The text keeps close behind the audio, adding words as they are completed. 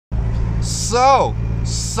So,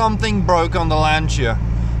 something broke on the Lancia,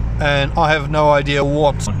 and I have no idea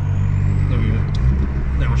what.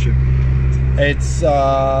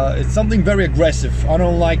 It's something very aggressive. I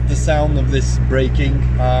don't like the sound of this braking.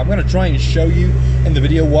 I'm gonna try and show you in the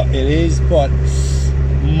video what it is, but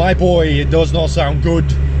my boy, it does not sound good.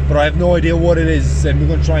 But I have no idea what it is, and we're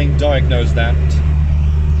gonna try and diagnose that.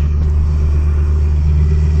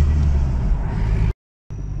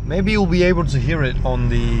 Maybe you'll be able to hear it on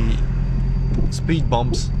the speed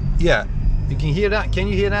bumps. Yeah, you can hear that. Can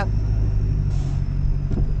you hear that?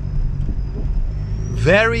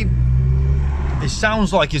 It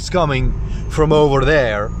sounds like it's coming from over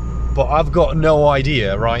there, but I've got no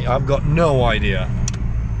idea, right? I've got no idea.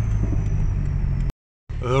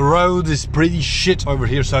 The road is pretty shit over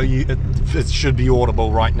here, so it should be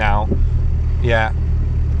audible right now. Yeah.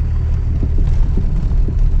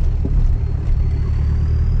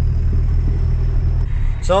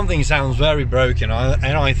 Something sounds very broken,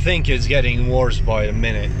 and I think it's getting worse by the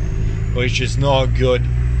minute, which is not good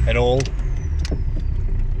at all.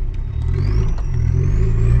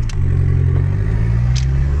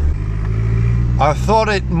 I thought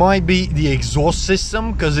it might be the exhaust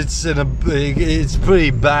system, because it's pretty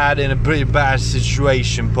bad, in a pretty bad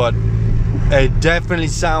situation, but it definitely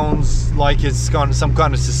sounds like it's got some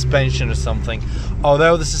kind of suspension or something.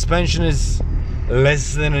 Although the suspension is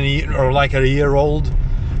less than a year, or like a year old,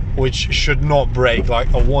 which should not break.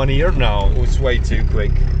 Like a 1 year, no, it's way too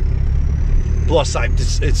quick. Plus,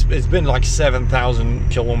 it's been like 7,000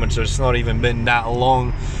 kilometers. It's not even been that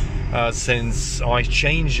long since I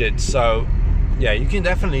changed it, so. Yeah, you can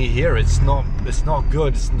definitely hear it. It's not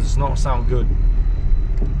good. It does not sound good.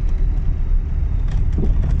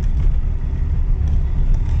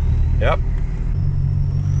 Yep.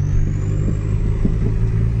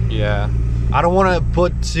 Yeah. I don't want to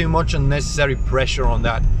put too much unnecessary pressure on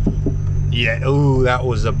that. Yeah, ooh, that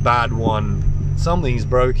was a bad one. Something's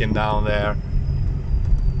broken down there.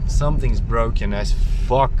 Something's broken as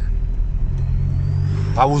fuck.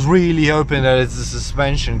 I was really hoping that it's the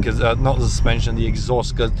suspension, because not the suspension, the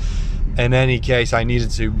exhaust, because in any case I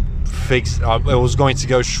needed to fix it. It was going to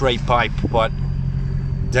go straight pipe, but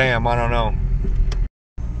damn, I don't know.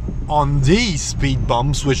 On these speed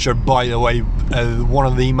bumps, which are, by the way, one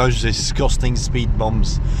of the most disgusting speed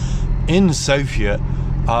bumps in Sofia,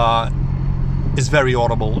 it's very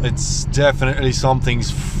audible. It's definitely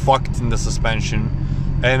something's fucked in the suspension.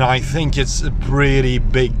 And I think it's a pretty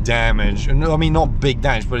big damage. I mean, not big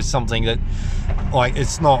damage, but it's something that, like,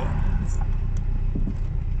 it's not.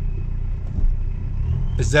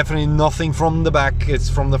 It's definitely nothing from the back. It's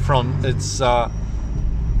from the front. It's.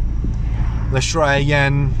 Let's try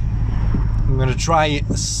again. I'm gonna try it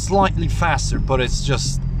slightly faster, but it's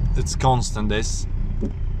constant. This.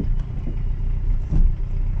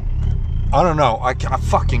 I don't know. I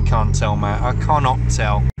fucking can't tell, man. I cannot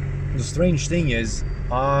tell. The strange thing is,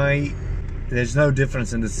 there's no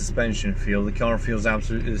difference in the suspension feel. The car feels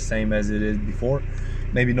absolutely the same as it did before.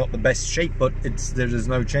 Maybe not the best shape, but there's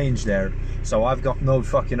no change there. So I've got no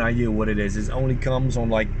fucking idea what it is. It only comes on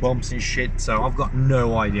like bumps and shit, so I've got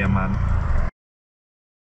no idea, man.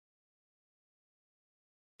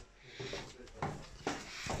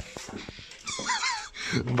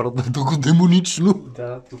 Брат, е толкова демонично.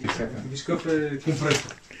 Да, тук е всяка. Виж какъв е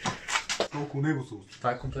компресор. Толкова него са.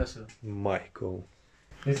 Това е компресор. Майко.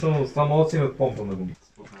 Мисля, това могат да си имат помпа на гуми.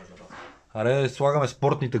 Аре, слагаме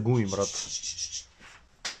спортните гуми, брат.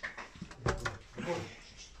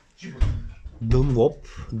 Dunlop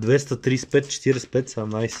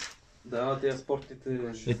 235-45-17. Да, тия спортите...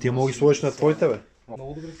 Ти я мога ги сложиш на твоите, бе.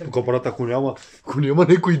 Много добре се. Тук, брат, ако няма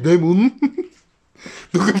някой демон,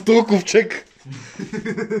 тук в този ковчег.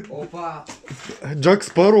 Опа! Джак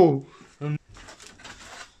Спаро!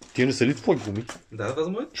 Тия не са ли твои гуми? Да, това за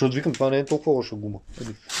моите. Защото викам, това не е толкова лоша гума.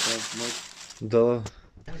 Да.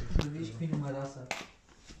 Виж какви номера са.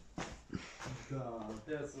 Да,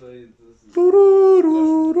 те са...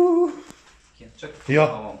 Чакай.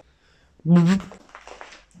 Я.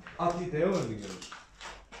 Ти те ли гледаш?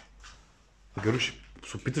 Геро, ще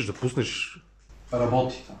се опиташ да пуснеш...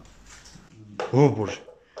 Работи. О, боже.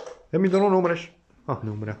 Еми, дано не умреш.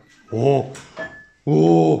 Не умря. О,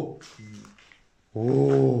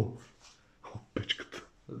 печката.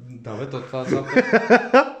 Да, бе, това...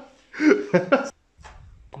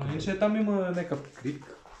 Но иначе там има някакъв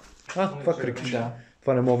крик. Това крик. Да.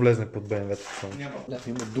 Това не мога влезне под БМВ-та. Няма.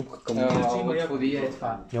 Има дупка към... Няма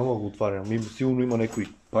да го отварям. Сигурно има някой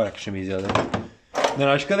паяк ще ми изяде. Не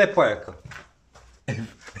знаеш къде е паяка?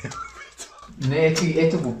 Не,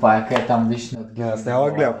 ето го паяка, е там, виж над гео. Аз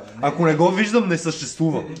няма гледам. Ако не го виждам, не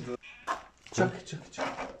съществува. Чакай.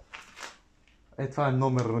 Това е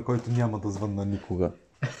номер, на който няма да звънна никога.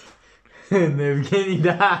 На Евгений,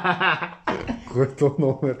 да. Кой е то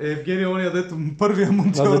номер? Евгений, ония дето първия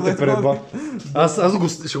монтьор. Аз да те предба.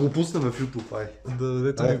 Ще го пуснем в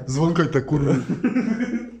YouTube, звънкайте, курва.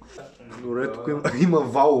 Добре, тук има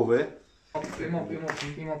валове.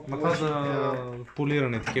 Има. Това за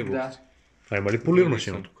полиране такива. Да. Има ли полир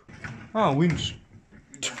машина тук? Уинч.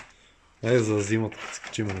 За зимата, да се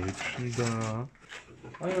качим на витър. Да.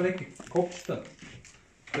 Има леки копчета.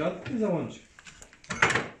 Трябва да ти залънчи.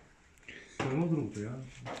 Има другото,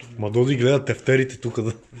 Ма Доди гледа тефтерите тук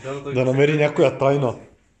да намери някоя тайна.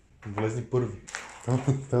 Влезни първи.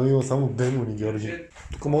 Там има само демони, Георги.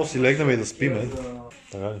 Тук може да си легнем и да спиме.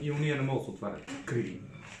 И уния не могат да се отварят. Криви.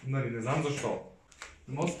 Не знам защо.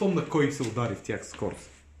 Не мога да спомня кой се удари в тях скорост.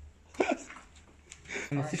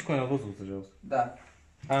 На всичко е на въздух, за жалост. Да.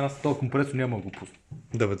 На този компресор няма да го пусна.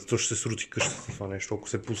 Да бе, то ще се срути къщата това нещо, ако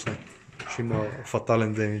се пусне. Ще има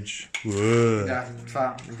фатален демидж. Да,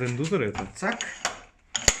 това. Вендузър е това. Цак.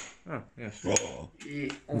 Ясно.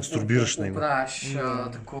 И мастурбираш на него. Оправяш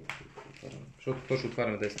такова. Защото то ще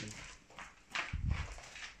отваряме десен.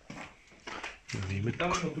 Там има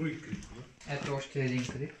други клипове. Ето още един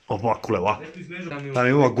къде. Опа, колела. Там Там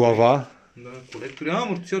има глава. Да, колектори.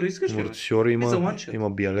 Амортисьори искаш ли? Амортисьори има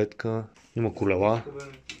биалетка, има колела.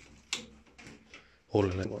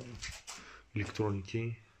 Оле,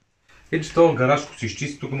 електроники. Че този гараж, ако си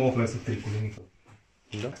изчисти, тук мога да влезат 3 колени.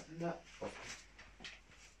 Да.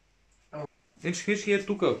 Че хеш и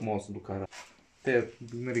тук, ако мога да се докара. Те,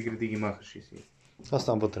 гради ги махаш и си. Аз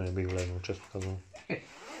там вътре не бих влезнал, често казвам.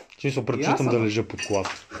 Чисто предпочитам да лежа под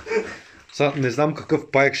колата. Сега не знам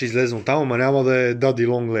какъв паек ще излезе от там, ама няма да е Daddy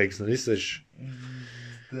Long Legs, нали сеш?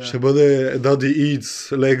 Да. Ще бъде Daddy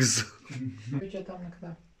Eats Legs. Вижте там на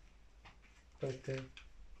къде.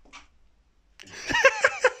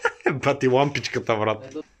 Бати лампичката,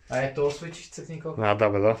 брат. Ето свичиш цъкни колко. Да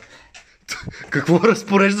бе, да. Какво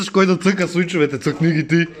разпореждаш кой да цъка свичовете? Цъкни ги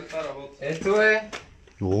ти. Ето е.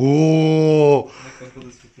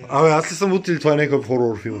 Аз ли съм утили, това е някакъв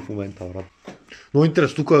хорор филм в момента, брат. Много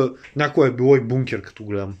интересно, тук някой е било и бункер, като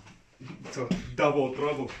гледам. Double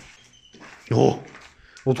trouble.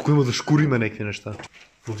 Тук има да шкуриме някакви неща.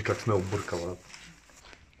 Води как сме обърка, брат.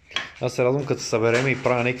 Аз се радвам, като се събереме и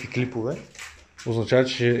правя някакви клипове. Означава,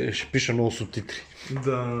 че ще пиша много субтитри.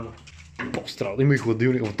 Да. По-странно, има и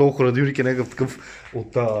хладилник. В този хладилник е някакъв такъв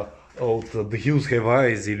от The Hills Have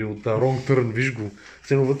Eyes или от Wrong Turn, виж го.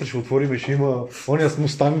 Цено вътре ще отворим и ще има... Оня с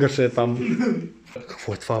мустанга ще е там.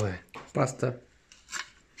 Какво е това, бе? Паста.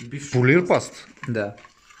 Полир паст? Да.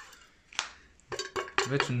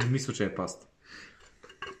 Вече не мисля, че е паста.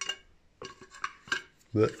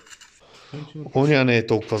 Да. Оня не е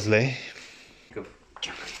толкова зле.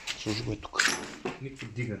 Чакай, служи го е тук. Никакво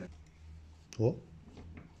дигане.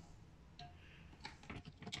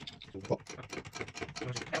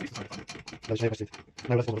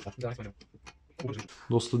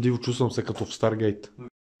 Доста диво чувствам се като в Stargate.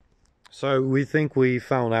 So we think we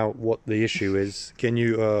found out what the issue is. Can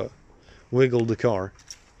you wiggle the car?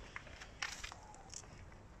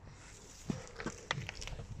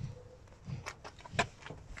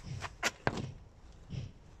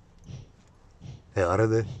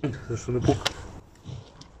 Аре, защо не пука?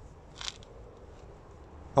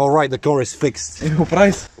 Alright, the car is fixed. Го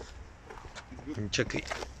прави се. Чакай.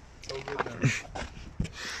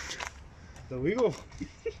 Да wiggle.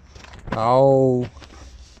 Ау!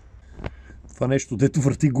 Това нещо, дето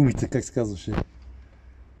върти гумите, как се казваше?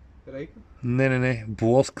 Рейка? Не,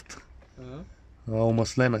 плоската.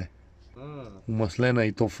 Омаслена е. Омаслена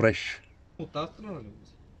и то фреш. От тази страна ли?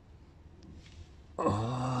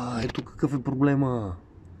 Ето какъв е проблема.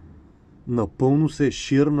 Напълно се е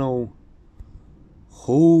ширнал.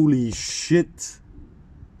 Holy shit!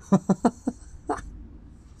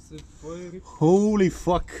 Holy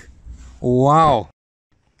fuck! Wow!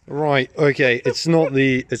 Right, okay, it's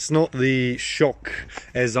not the shock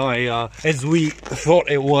as we thought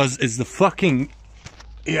it was. It's the fucking,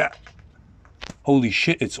 yeah. Holy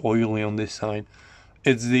shit, it's oily on this side.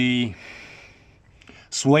 It's the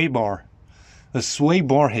sway bar. The sway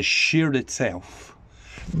bar has sheared itself.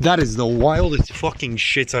 That is the wildest fucking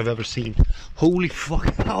shit I've ever seen. Holy fuck,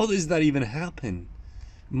 how does that even happen?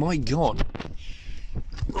 My god.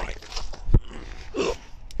 Right.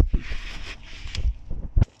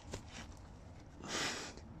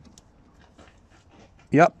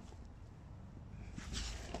 Yep.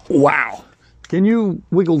 Wow. Can you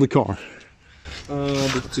wiggle the car?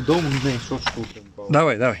 Докато си долу, не, защото ще отрембал.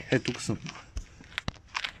 Давай, тук съм.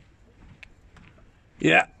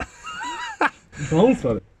 Yeah. Долу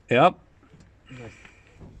са ли? Yep.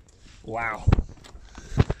 Wow.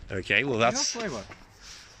 Okay, well that's... flavor.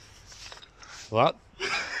 What?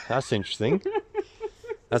 That's interesting.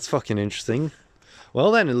 That's fucking interesting.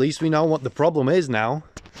 Well then, at least we know what the problem is now.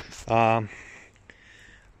 Well,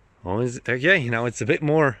 okay, now it's a bit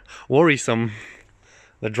more worrisome,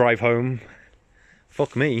 the drive home.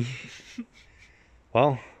 Fuck me.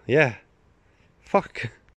 Well, yeah. Fuck.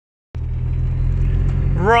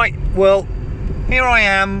 Right, well, here I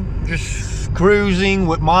am, just cruising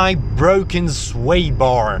with my broken sway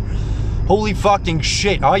bar. Holy fucking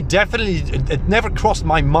shit, I definitely, it never crossed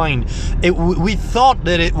my mind. We thought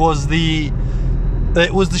that it was the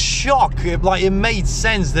shock. It made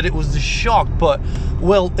sense that it was the shock, but,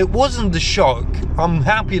 well, it wasn't the shock. I'm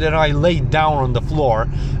happy that I laid down on the floor.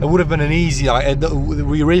 It would have been an easy,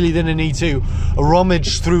 we really didn't need to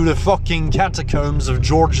rummage through the fucking catacombs of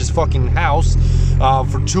George's fucking house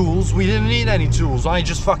for tools. We didn't need any tools. I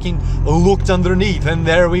just fucking looked underneath and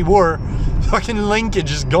there we were. Fucking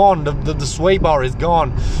linkage is gone, the sway bar is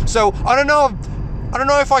gone. So, I don't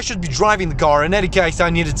know if I should be driving the car. In any case, I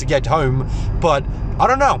needed to get home, but I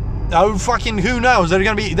don't know. Oh, fucking who knows?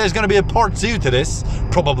 There's gonna be a part 2 to this,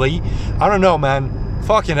 probably. I don't know, man.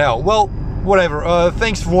 Fucking hell. Well, whatever.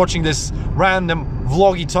 Thanks for watching this random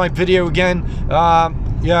vloggy type video again.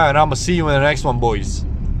 Yeah, and I'm gonna see you in the next one, boys.